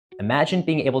Imagine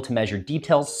being able to measure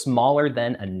details smaller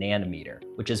than a nanometer,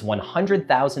 which is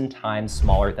 100,000 times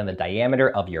smaller than the diameter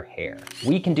of your hair.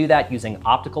 We can do that using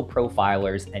optical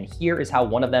profilers, and here is how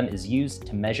one of them is used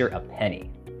to measure a penny.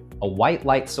 A white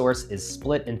light source is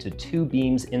split into two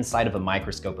beams inside of a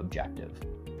microscope objective.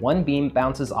 One beam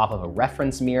bounces off of a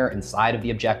reference mirror inside of the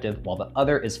objective, while the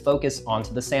other is focused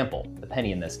onto the sample, the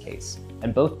penny in this case,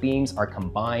 and both beams are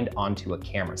combined onto a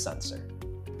camera sensor.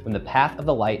 When the path of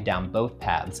the light down both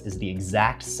paths is the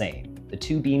exact same, the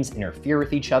two beams interfere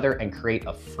with each other and create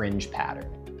a fringe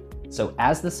pattern. So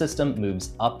as the system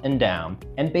moves up and down,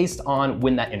 and based on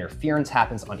when that interference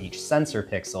happens on each sensor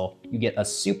pixel, you get a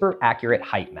super accurate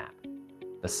height map.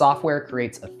 The software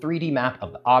creates a 3D map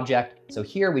of the object, so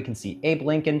here we can see Abe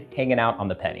Lincoln hanging out on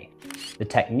the penny. The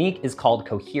technique is called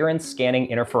coherence scanning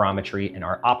interferometry, and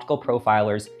our optical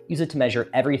profilers use it to measure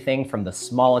everything from the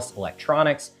smallest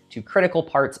electronics to critical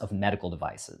parts of medical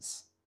devices.